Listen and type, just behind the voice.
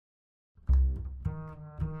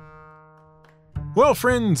Well,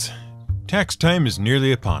 friends, tax time is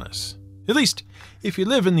nearly upon us. At least, if you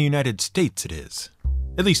live in the United States, it is.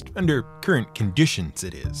 At least, under current conditions,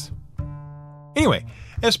 it is. Anyway,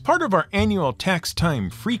 as part of our annual tax time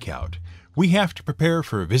freakout, we have to prepare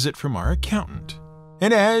for a visit from our accountant.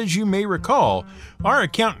 And as you may recall, our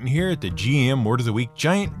accountant here at the GM Word of the Week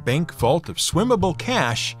giant bank vault of swimmable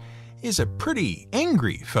cash is a pretty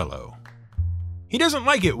angry fellow. He doesn't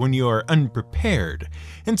like it when you are unprepared,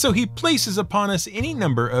 and so he places upon us any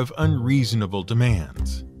number of unreasonable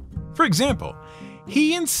demands. For example,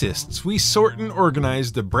 he insists we sort and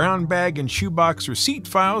organize the brown bag and shoebox receipt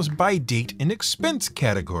files by date and expense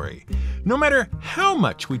category. No matter how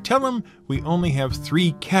much we tell him, we only have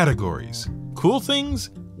 3 categories: cool things,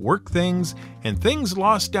 work things, and things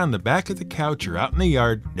lost down the back of the couch or out in the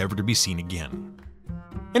yard, never to be seen again.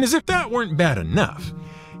 And as if that weren't bad enough,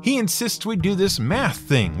 he insists we do this math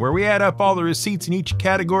thing where we add up all the receipts in each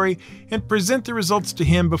category and present the results to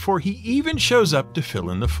him before he even shows up to fill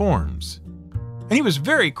in the forms. And he was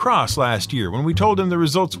very cross last year when we told him the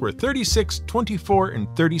results were 36, 24, and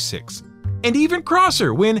 36. And even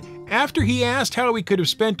crosser when, after he asked how we could have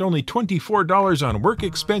spent only $24 on work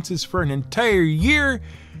expenses for an entire year,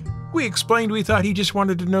 we explained we thought he just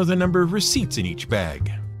wanted to know the number of receipts in each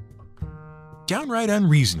bag. Downright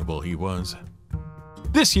unreasonable he was.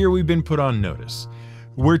 This year we've been put on notice.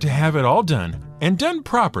 We're to have it all done, and done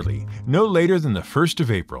properly, no later than the 1st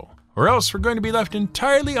of April, or else we're going to be left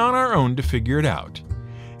entirely on our own to figure it out.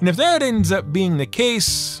 And if that ends up being the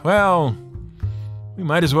case, well, we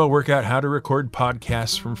might as well work out how to record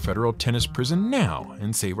podcasts from federal tennis prison now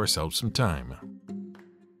and save ourselves some time.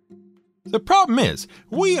 The problem is,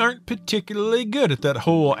 we aren't particularly good at that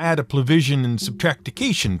whole addition and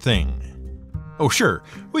subtraction thing. Oh sure,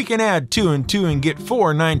 we can add 2 and 2 and get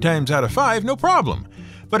 4 9 times out of 5, no problem.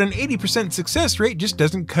 But an 80% success rate just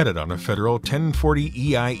doesn't cut it on a federal 1040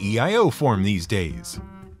 EIEIO form these days.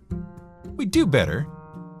 We do better,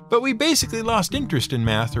 but we basically lost interest in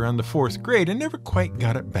math around the 4th grade and never quite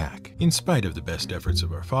got it back, in spite of the best efforts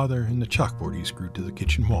of our father and the chalkboard he screwed to the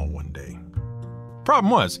kitchen wall one day. Problem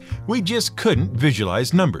was, we just couldn't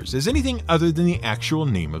visualize numbers as anything other than the actual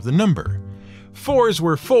name of the number. 4s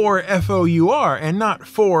were 4 F-O-U-R and not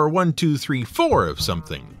 4 1 2 3 4 of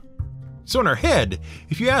something. So in our head,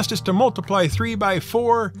 if you asked us to multiply 3 by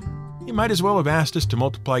 4, you might as well have asked us to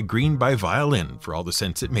multiply green by violin for all the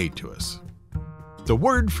sense it made to us. The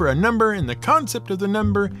word for a number and the concept of the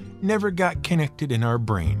number never got connected in our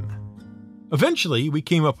brain. Eventually, we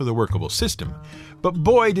came up with a workable system, but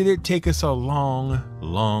boy did it take us a long,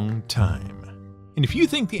 long time. And if you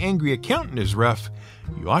think the angry accountant is rough,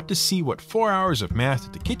 you ought to see what 4 hours of math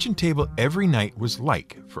at the kitchen table every night was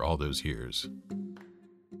like for all those years.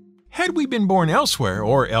 Had we been born elsewhere,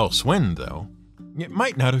 or elsewhen though, it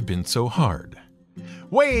might not have been so hard.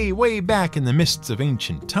 Way, way back in the mists of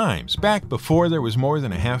ancient times, back before there was more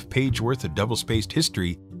than a half-page worth of double-spaced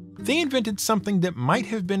history, they invented something that might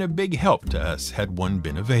have been a big help to us had one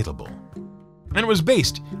been available. And it was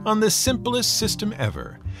based on the simplest system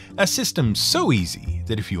ever, a system so easy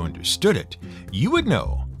that if you understood it, you would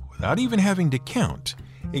know, without even having to count,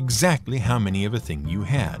 exactly how many of a thing you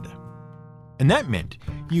had. And that meant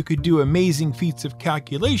you could do amazing feats of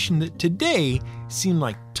calculation that today seem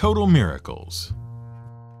like total miracles.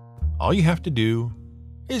 All you have to do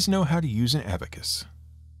is know how to use an abacus.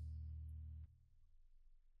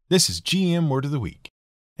 This is GM Word of the Week,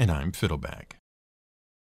 and I'm Fiddleback.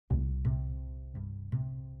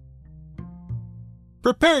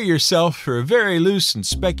 Prepare yourself for a very loose and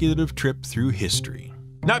speculative trip through history.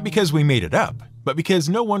 Not because we made it up, but because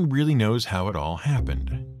no one really knows how it all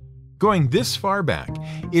happened. Going this far back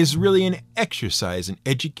is really an exercise in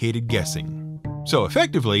educated guessing. So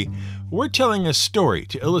effectively, we're telling a story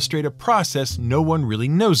to illustrate a process no one really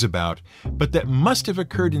knows about, but that must have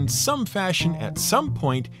occurred in some fashion at some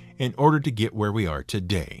point in order to get where we are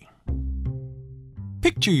today.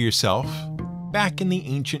 Picture yourself back in the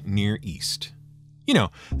ancient Near East. You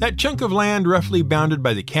know, that chunk of land roughly bounded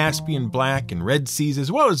by the Caspian, Black, and Red Seas,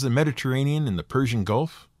 as well as the Mediterranean and the Persian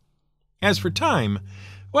Gulf. As for time,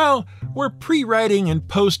 well, we're pre-writing and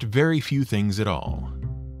post very few things at all.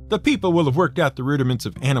 The people will have worked out the rudiments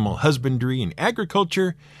of animal husbandry and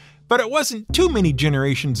agriculture, but it wasn't too many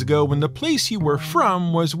generations ago when the place you were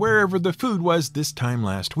from was wherever the food was this time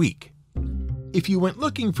last week. If you went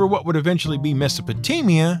looking for what would eventually be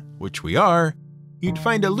Mesopotamia, which we are, you'd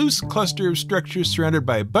find a loose cluster of structures surrounded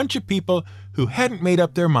by a bunch of people who hadn't made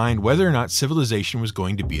up their mind whether or not civilization was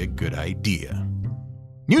going to be a good idea.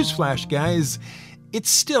 Newsflash, guys,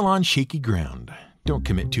 it's still on shaky ground. Don't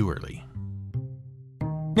commit too early.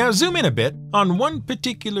 Now zoom in a bit on one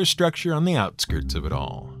particular structure on the outskirts of it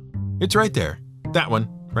all. It's right there, that one,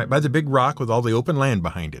 right by the big rock with all the open land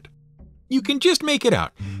behind it. You can just make it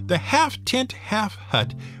out, the half tent, half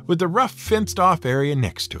hut with the rough fenced-off area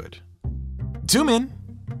next to it. Zoom in,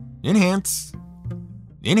 enhance,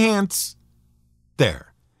 enhance,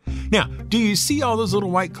 there. Now, do you see all those little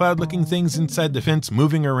white cloud-looking things inside the fence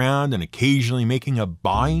moving around and occasionally making a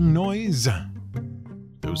baaing noise?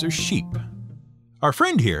 Those are sheep. Our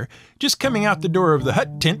friend here, just coming out the door of the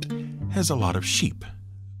hut tent, has a lot of sheep,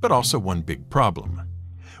 but also one big problem,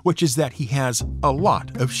 which is that he has a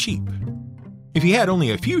lot of sheep. If he had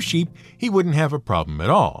only a few sheep, he wouldn't have a problem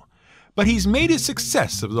at all. But he's made a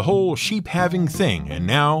success of the whole sheep-having thing, and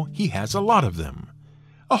now he has a lot of them.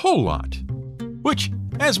 A whole lot. Which,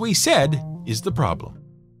 as we said, is the problem.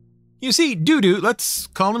 You see, Doo-Doo, let's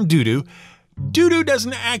call him Doo-Doo, Doo-Doo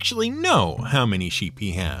doesn't actually know how many sheep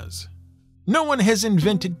he has. No one has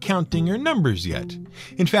invented counting or numbers yet.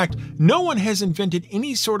 In fact, no one has invented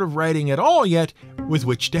any sort of writing at all yet with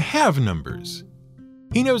which to have numbers.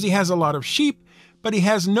 He knows he has a lot of sheep, but he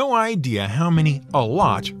has no idea how many a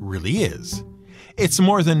lot really is. It's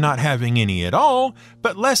more than not having any at all,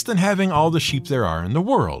 but less than having all the sheep there are in the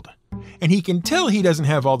world. And he can tell he doesn't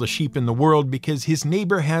have all the sheep in the world because his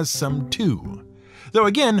neighbor has some too. Though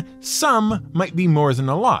again, some might be more than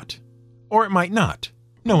a lot. Or it might not.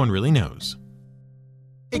 No one really knows.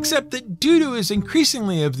 Except that Doo-Doo is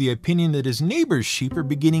increasingly of the opinion that his neighbor's sheep are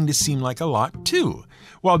beginning to seem like a lot too,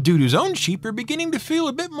 while Doo-Doo's own sheep are beginning to feel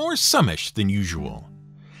a bit more summish than usual.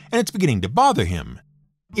 And it's beginning to bother him.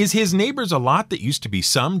 Is his neighbor's a lot that used to be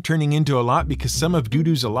some turning into a lot because some of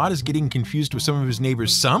Doo-Doo's a lot is getting confused with some of his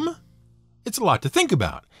neighbor's some? It's a lot to think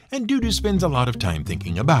about, and Doo-Doo spends a lot of time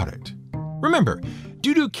thinking about it. Remember,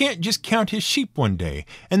 Doo-Doo can't just count his sheep one day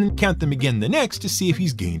and then count them again the next to see if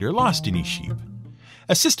he's gained or lost any sheep.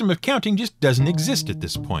 A system of counting just doesn't exist at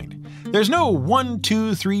this point. There's no 1,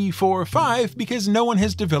 2, 3, 4, 5 because no one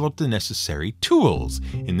has developed the necessary tools,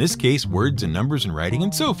 in this case words and numbers and writing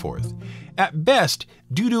and so forth. At best,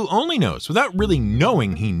 Doo-Doo only knows, without really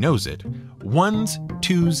knowing he knows it, ones,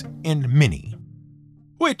 twos, and many.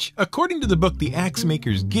 Which, according to the book The Axe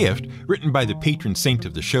Maker's Gift, written by the patron saint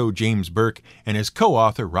of the show James Burke and his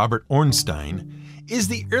co-author Robert Ornstein, is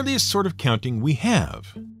the earliest sort of counting we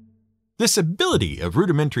have. This ability of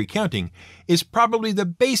rudimentary counting is probably the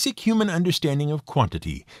basic human understanding of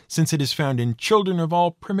quantity, since it is found in children of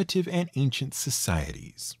all primitive and ancient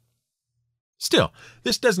societies. Still,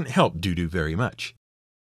 this doesn't help Doo-Doo very much.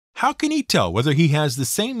 How can he tell whether he has the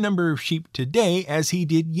same number of sheep today as he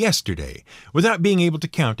did yesterday, without being able to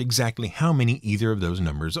count exactly how many either of those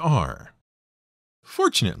numbers are?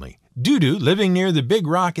 Fortunately, Doo-Doo, living near the big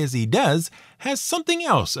rock as he does, has something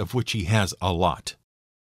else of which he has a lot.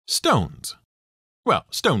 Stones. Well,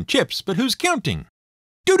 stone chips, but who's counting?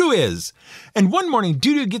 Doo-Doo is! And one morning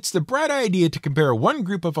Doo-Doo gets the bright idea to compare one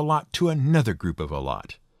group of a lot to another group of a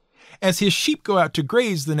lot. As his sheep go out to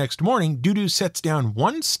graze the next morning, Doo-Doo sets down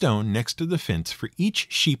one stone next to the fence for each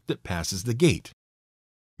sheep that passes the gate.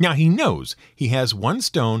 Now he knows he has one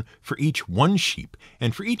stone for each one sheep,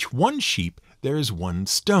 and for each one sheep there is one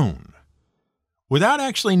stone. Without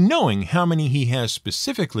actually knowing how many he has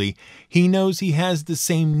specifically, he knows he has the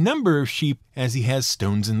same number of sheep as he has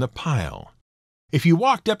stones in the pile. If you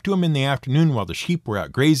walked up to him in the afternoon while the sheep were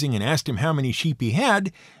out grazing and asked him how many sheep he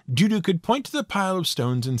had, Doo-Doo could point to the pile of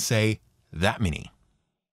stones and say, that many.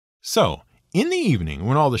 So, in the evening,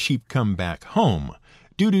 when all the sheep come back home,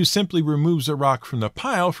 Doo-Doo simply removes a rock from the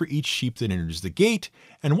pile for each sheep that enters the gate,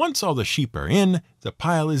 and once all the sheep are in, the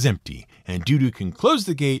pile is empty, and Doo-Doo can close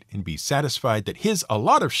the gate and be satisfied that his a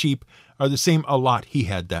lot of sheep are the same a lot he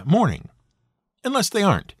had that morning. Unless they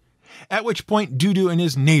aren't, at which point Doo-Doo and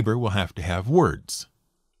his neighbor will have to have words,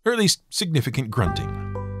 or at least significant grunting.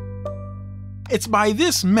 It's by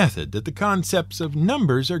this method that the concepts of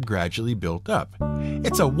numbers are gradually built up.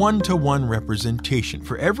 It's a one-to-one representation.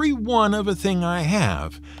 For every one of a thing I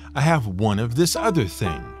have one of this other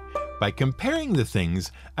thing. By comparing the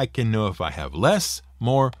things, I can know if I have less,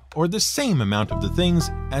 more, or the same amount of the things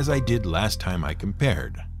as I did last time I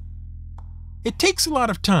compared. It takes a lot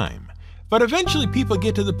of time, but eventually people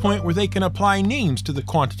get to the point where they can apply names to the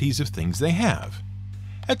quantities of things they have.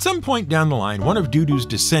 At some point down the line, one of Doo-Doo's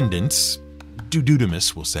descendants,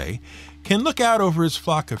 Doo-Doodamus will say, can look out over his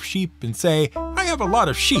flock of sheep and say, I have a lot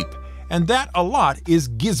of sheep, and that a lot is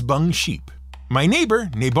Gizbung sheep. My neighbor,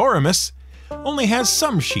 Neighborimus, only has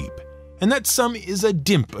some sheep, and that some is a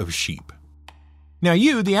dimp of sheep. Now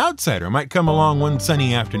you, the outsider, might come along one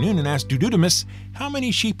sunny afternoon and ask Doo-Doodamus how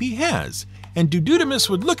many sheep he has, and Doo-Doodamus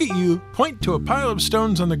would look at you, point to a pile of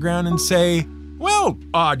stones on the ground and say, Well,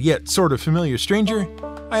 odd yet sort of familiar stranger,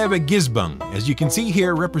 I have a gizbung, as you can see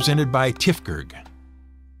here represented by Tifgurg.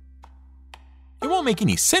 It won't make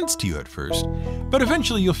any sense to you at first, but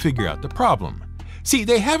eventually you'll figure out the problem. See,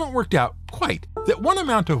 they haven't worked out quite that one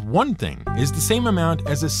amount of one thing is the same amount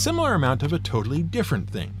as a similar amount of a totally different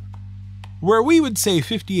thing. Where we would say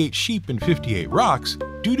 58 sheep and 58 rocks,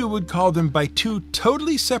 Dudu would call them by two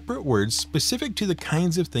totally separate words specific to the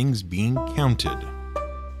kinds of things being counted.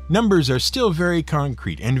 Numbers are still very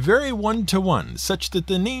concrete and very one-to-one, such that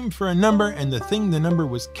the name for a number and the thing the number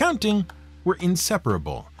was counting were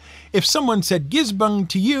inseparable. If someone said gizbung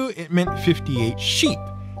to you, it meant 58 sheep,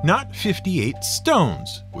 not 58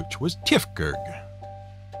 stones, which was Tifgurg.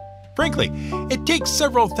 Frankly, it takes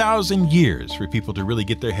several thousand years for people to really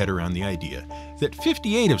get their head around the idea that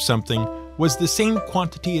 58 of something was the same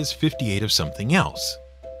quantity as 58 of something else.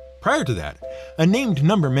 Prior to that, a named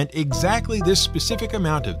number meant exactly this specific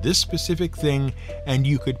amount of this specific thing, and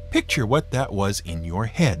you could picture what that was in your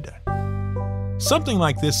head. Something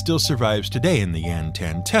like this still survives today in the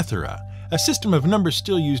Yan-Tan Tethera, a system of numbers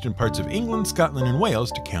still used in parts of England, Scotland, and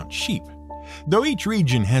Wales to count sheep. Though each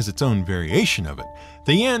region has its own variation of it,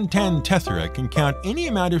 the Yan-Tan Tethera can count any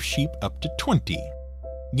amount of sheep up to 20.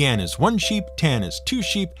 Yan is 1 sheep, Tan is 2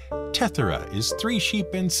 sheep, Tethera is 3 sheep,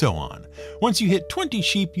 and so on. Once you hit 20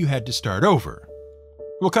 sheep, you had to start over.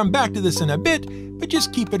 We'll come back to this in a bit, but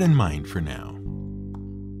just keep it in mind for now.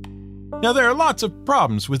 Now, there are lots of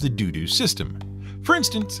problems with the Dudu system. For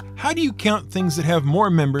instance, how do you count things that have more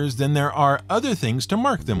members than there are other things to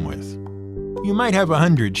mark them with? You might have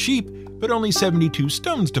 100 sheep, but only 72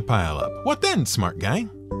 stones to pile up. What then, smart guy?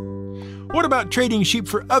 What about trading sheep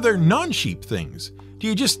for other non-sheep things? Do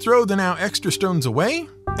you just throw the now extra stones away?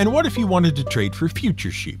 And what if you wanted to trade for future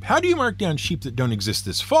sheep? How do you mark down sheep that don't exist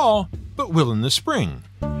this fall, but will in the spring?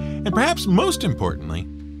 And perhaps most importantly,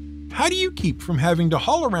 how do you keep from having to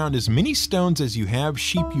haul around as many stones as you have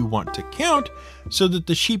sheep you want to count so that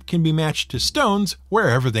the sheep can be matched to stones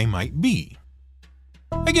wherever they might be?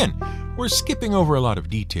 Again, we're skipping over a lot of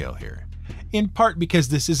detail here, in part because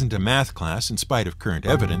this isn't a math class in spite of current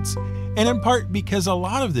evidence, and in part because a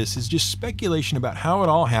lot of this is just speculation about how it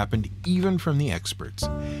all happened, even from the experts.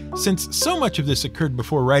 Since so much of this occurred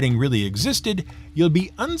before writing really existed, you'll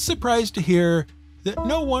be unsurprised to hear that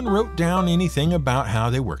no one wrote down anything about how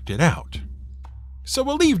they worked it out. So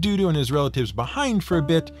we'll leave Dudu and his relatives behind for a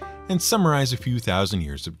bit and summarize a few thousand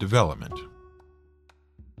years of development.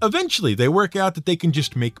 Eventually, they work out that they can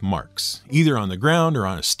just make marks, either on the ground or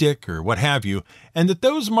on a stick or what have you, and that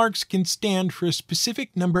those marks can stand for a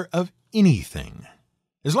specific number of anything.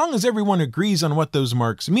 As long as everyone agrees on what those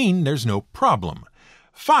marks mean, there's no problem.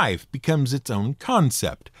 5 becomes its own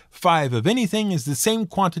concept. 5 of anything is the same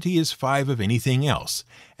quantity as 5 of anything else.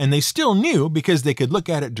 And they still knew, because they could look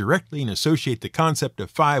at it directly and associate the concept of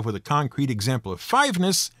 5 with a concrete example of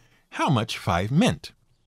fiveness, how much 5 meant.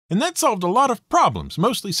 And that solved a lot of problems,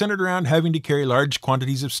 mostly centered around having to carry large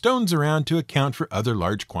quantities of stones around to account for other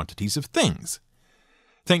large quantities of things.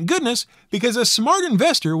 Thank goodness, because a smart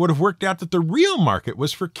investor would have worked out that the real market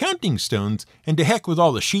was for counting stones, and to heck with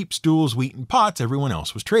all the sheep, stools, wheat, and pots everyone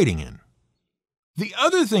else was trading in. The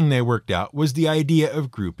other thing they worked out was the idea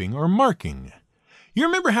of grouping or marking. You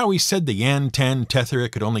remember how we said the Yan-Tan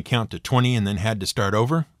Tethera could only count to 20 and then had to start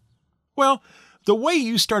over? Well, the way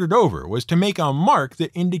you started over was to make a mark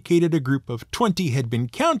that indicated a group of 20 had been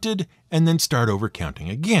counted and then start over counting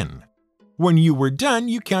again. When you were done,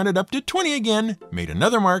 you counted up to 20 again, made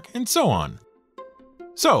another mark, and so on.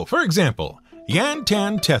 So, for example,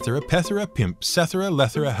 Yan-Tan Tethera Pethera Pimp Sethera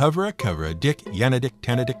Lethera Hovera Covera Dick Yanadick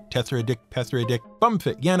Tanadick Tethera Dick Pethera Dick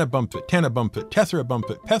Bumfit Yana Bumfit Tana Bumfit Tethera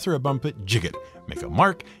Bumfit Pethera Bumfit Jigget. Make a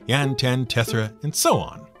mark, Yan-Tan Tethera, and so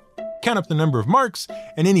on. Count up the number of marks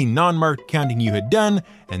and any non-marked counting you had done,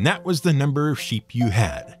 and that was the number of sheep you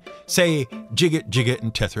had. Say Jigget, Jigget,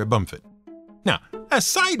 and Tethera Bumfit. Now,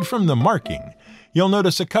 aside from the marking, you'll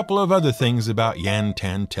notice a couple of other things about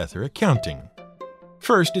Yan-Tan Tethera counting.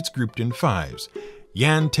 First, it's grouped in 5s.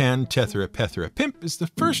 Yan-Tan Tethera Pethera Pimp is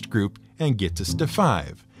the first group and gets us to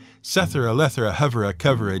 5. Sethera Lethera Hovera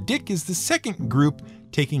Covera Dick is the second group,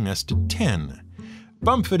 taking us to 10.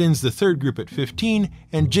 Bumfit ends the third group at 15,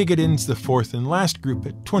 and Jigget ends the fourth and last group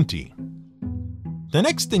at 20. The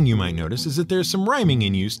next thing you might notice is that there's some rhyming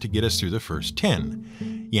in use to get us through the first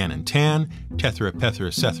 10. Yan and Tan, Tethera, Pethera,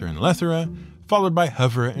 Sethera, and Lethera, followed by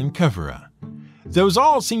Hovera and Covera. Those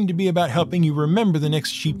all seem to be about helping you remember the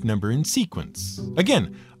next sheep number in sequence.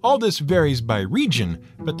 Again, all this varies by region,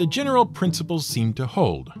 but the general principles seem to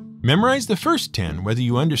hold. Memorize the first 10, whether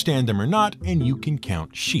you understand them or not, and you can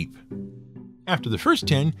count sheep. After the first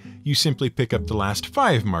 10, you simply pick up the last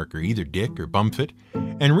 5 marker, either Dick or Bumfit,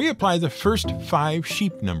 and reapply the first 5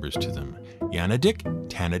 sheep numbers to them: Yanadick,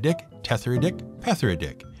 Tanadick, Tetheridick,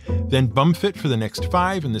 Petheridick. Then Bumfit for the next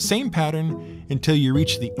 5 in the same pattern until you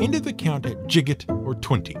reach the end of the count at Jigget or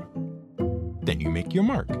 20. Then you make your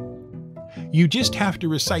mark. You just have to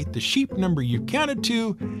recite the sheep number you counted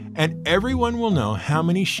to, and everyone will know how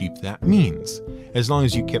many sheep that means. As long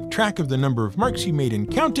as you kept track of the number of marks you made in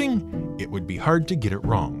counting, it would be hard to get it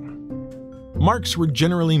wrong. Marks were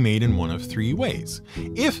generally made in one of 3 ways.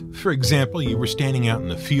 If, for example, you were standing out in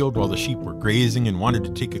the field while the sheep were grazing and wanted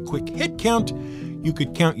to take a quick head count, you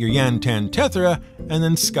could count your Yan, Tan, Tethera and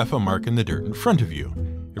then scuff a mark in the dirt in front of you.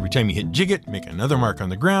 Every time you hit Jigget, make another mark on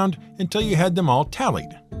the ground until you had them all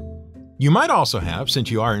tallied. You might also have,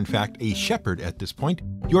 since you are in fact a shepherd at this point,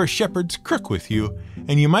 your shepherd's crook with you,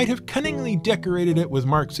 and you might have cunningly decorated it with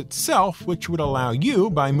marks itself, which would allow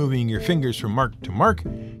you, by moving your fingers from mark to mark,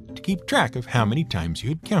 to keep track of how many times you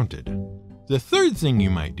had counted. The third thing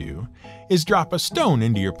you might do is drop a stone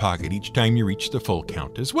into your pocket each time you reach the full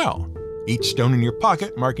count as well. Each stone in your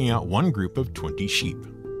pocket marking out one group of 20 sheep.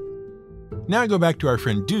 Now go back to our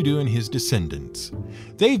friend Dudu and his descendants.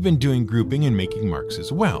 They've been doing grouping and making marks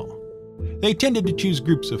as well. They tended to choose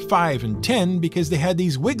groups of 5 and 10 because they had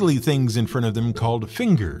these wiggly things in front of them called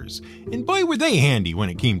fingers, and boy were they handy when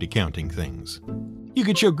it came to counting things. You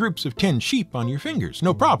could show groups of 10 sheep on your fingers,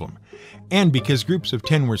 no problem. And because groups of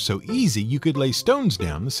 10 were so easy, you could lay stones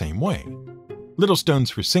down the same way. Little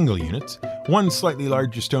stones for single units, 1 slightly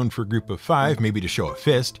larger stone for a group of 5, maybe to show a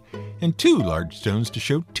fist, and 2 large stones to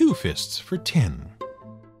show 2 fists for 10.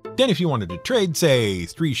 Then if you wanted to trade, say,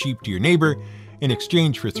 3 sheep to your neighbor in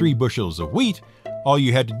exchange for 3 bushels of wheat, all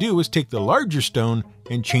you had to do was take the larger stone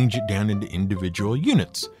and change it down into individual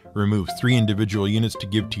units. Remove 3 individual units to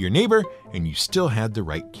give to your neighbor, and you still had the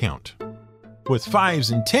right count. With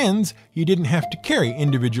 5s and 10s, you didn't have to carry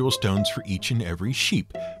individual stones for each and every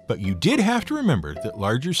sheep, but you did have to remember that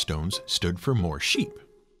larger stones stood for more sheep.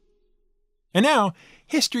 And now,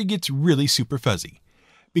 history gets really super fuzzy,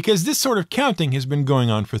 because this sort of counting has been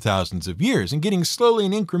going on for thousands of years and getting slowly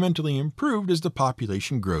and incrementally improved as the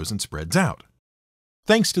population grows and spreads out.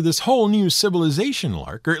 Thanks to this whole new civilizational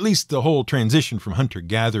arc, or at least the whole transition from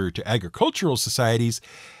hunter-gatherer to agricultural societies,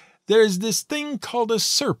 there's this thing called a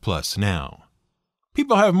surplus now.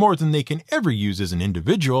 People have more than they can ever use as an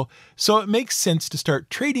individual, so it makes sense to start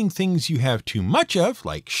trading things you have too much of,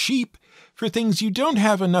 like sheep, for things you don't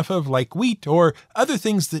have enough of, like wheat, or other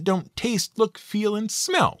things that don't taste, look, feel, and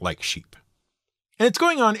smell like sheep. And it's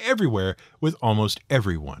going on everywhere with almost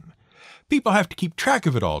everyone. People have to keep track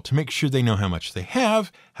of it all to make sure they know how much they have,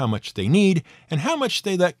 how much they need, and how much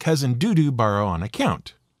they let Cousin Dudu borrow on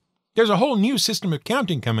account. There's a whole new system of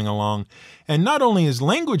counting coming along, and not only is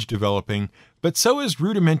language developing, but so is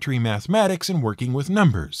rudimentary mathematics and working with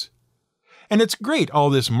numbers. And it's great, all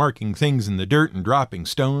this marking things in the dirt and dropping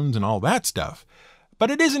stones and all that stuff, but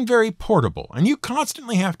it isn't very portable, and you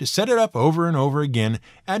constantly have to set it up over and over again,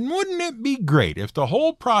 and wouldn't it be great if the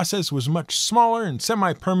whole process was much smaller and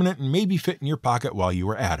semi-permanent and maybe fit in your pocket while you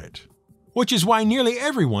were at it? Which is why nearly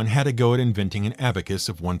everyone had a go at inventing an abacus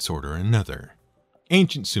of one sort or another.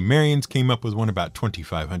 Ancient Sumerians came up with one about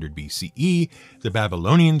 2500 BCE, the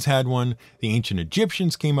Babylonians had one, the ancient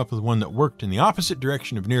Egyptians came up with one that worked in the opposite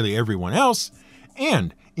direction of nearly everyone else,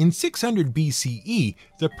 and in 600 BCE,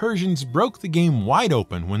 the Persians broke the game wide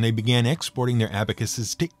open when they began exporting their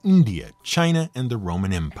abacuses to India, China, and the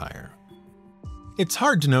Roman Empire. It's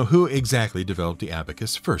hard to know who exactly developed the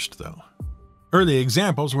abacus first, though. Early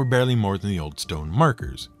examples were barely more than the old stone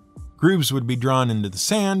markers. Grooves would be drawn into the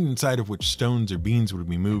sand, inside of which stones or beans would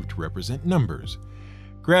be moved to represent numbers.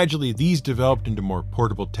 Gradually, these developed into more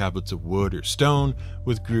portable tablets of wood or stone,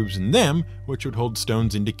 with grooves in them, which would hold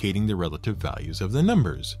stones indicating the relative values of the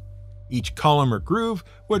numbers. Each column or groove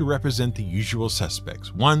would represent the usual suspects,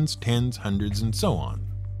 1s, 10s, 100s, and so on.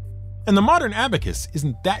 And the modern abacus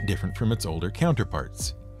isn't that different from its older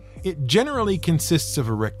counterparts. It generally consists of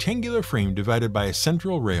a rectangular frame divided by a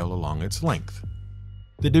central rail along its length.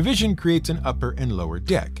 The division creates an upper and lower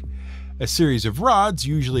deck. A series of rods,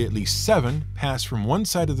 usually at least 7, pass from one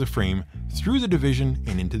side of the frame through the division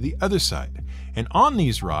and into the other side, and on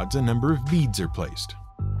these rods a number of beads are placed.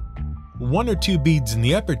 1 or 2 beads in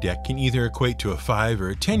the upper deck can either equate to a 5 or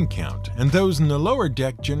a 10 count, and those in the lower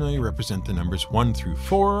deck generally represent the numbers 1 through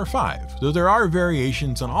 4 or 5, though there are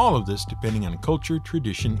variations on all of this depending on culture,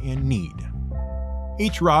 tradition, and need.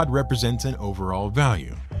 Each rod represents an overall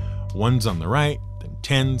value, 1s on the right, then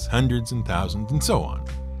 10s, 100s, and 1000s, and so on.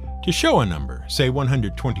 To show a number, say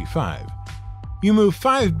 125, you move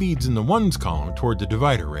 5 beads in the 1s column toward the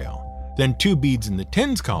divider rail, then 2 beads in the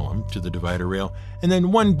tens column to the divider rail, and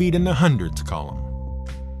then 1 bead in the hundreds column.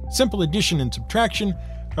 Simple addition and subtraction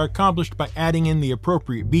are accomplished by adding in the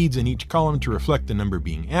appropriate beads in each column to reflect the number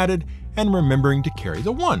being added, and remembering to carry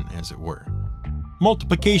the 1, as it were.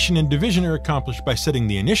 Multiplication and division are accomplished by setting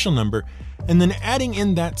the initial number, and then adding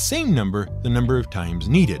in that same number the number of times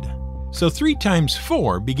needed. So 3 times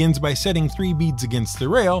 4 begins by setting 3 beads against the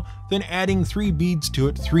rail, then adding 3 beads to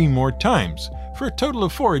it 3 more times, for a total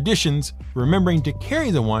of 4 additions, remembering to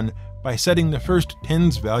carry the 1 by setting the first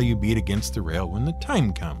tens value bead against the rail when the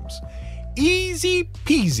time comes. Easy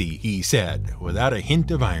peasy, he said, without a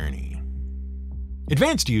hint of irony.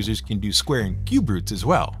 Advanced users can do square and cube roots as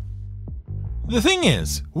well. The thing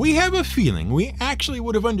is, we have a feeling we actually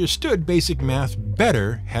would have understood basic math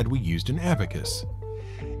better had we used an abacus.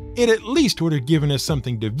 It at least would have given us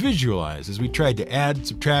something to visualize as we tried to add,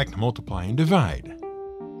 subtract, multiply, and divide.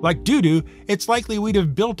 Like doo-doo, it's likely we'd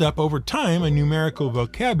have built up over time a numerical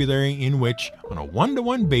vocabulary in which, on a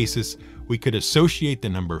one-to-one basis, we could associate the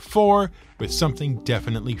number 4 with something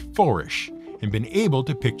definitely 4-ish, and been able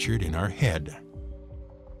to picture it in our head.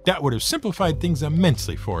 That would have simplified things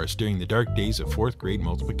immensely for us during the dark days of 4th grade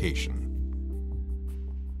multiplication.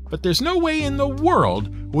 But there's no way in the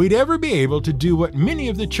world we'd ever be able to do what many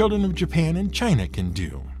of the children of Japan and China can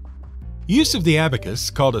do. Use of the abacus,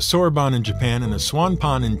 called a soroban in Japan and a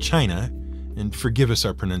swanpan in China, and forgive us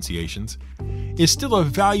our pronunciations, is still a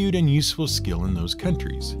valued and useful skill in those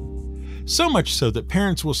countries. So much so that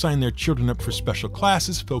parents will sign their children up for special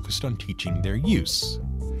classes focused on teaching their use.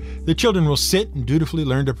 The children will sit and dutifully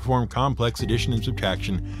learn to perform complex addition and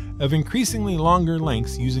subtraction of increasingly longer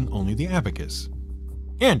lengths using only the abacus.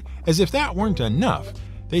 And, as if that weren't enough,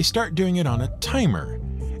 they start doing it on a timer,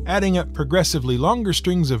 adding up progressively longer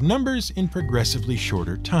strings of numbers in progressively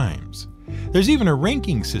shorter times. There's even a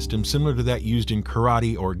ranking system similar to that used in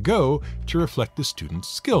karate or Go to reflect the student's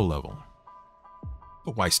skill level.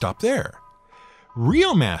 But why stop there?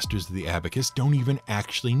 Real masters of the abacus don't even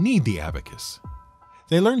actually need the abacus.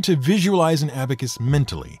 They learn to visualize an abacus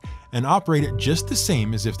mentally and operate it just the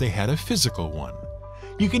same as if they had a physical one.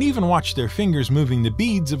 You can even watch their fingers moving the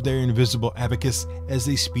beads of their invisible abacus as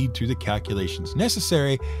they speed through the calculations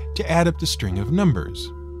necessary to add up the string of numbers.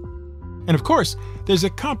 And of course, there's a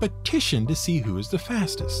competition to see who is the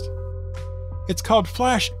fastest. It's called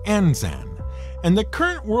Flash Anzan, and the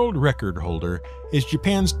current world record holder is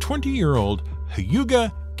Japan's 20-year-old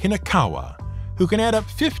Hyuga Kinakawa, who can add up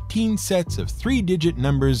 15 sets of 3-digit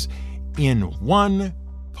numbers in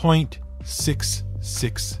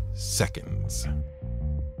 1.66 seconds.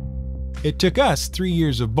 It took us 3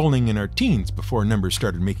 years of bowling in our teens before numbers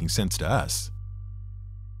started making sense to us.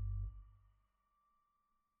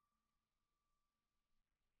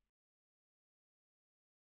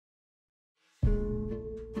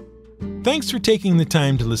 Thanks for taking the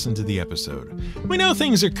time to listen to the episode. We know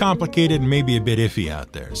things are complicated and maybe a bit iffy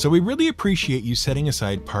out there, so we really appreciate you setting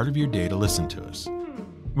aside part of your day to listen to us.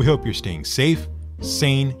 We hope you're staying safe,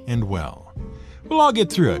 sane, and well. We'll all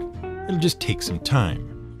get through it. It'll just take some time.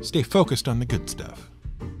 Stay focused on the good stuff.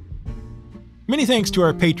 Many thanks to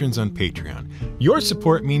our patrons on Patreon. Your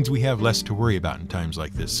support means we have less to worry about in times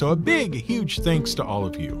like this, so a big, huge thanks to all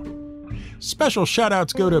of you. Special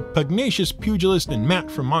shoutouts go to Pugnacious Pugilist and Matt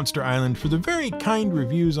from Monster Island for the very kind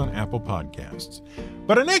reviews on Apple Podcasts.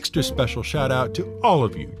 But an extra special shout out to all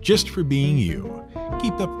of you just for being you.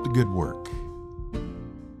 Keep up the good work.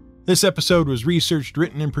 This episode was researched,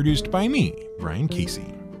 written, and produced by me, Brian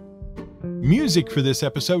Casey. Music for this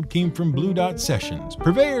episode came from Blue Dot Sessions,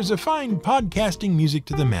 purveyors of fine podcasting music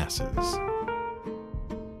to the masses.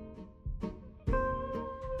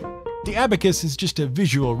 The abacus is just a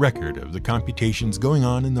visual record of the computations going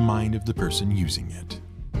on in the mind of the person using it.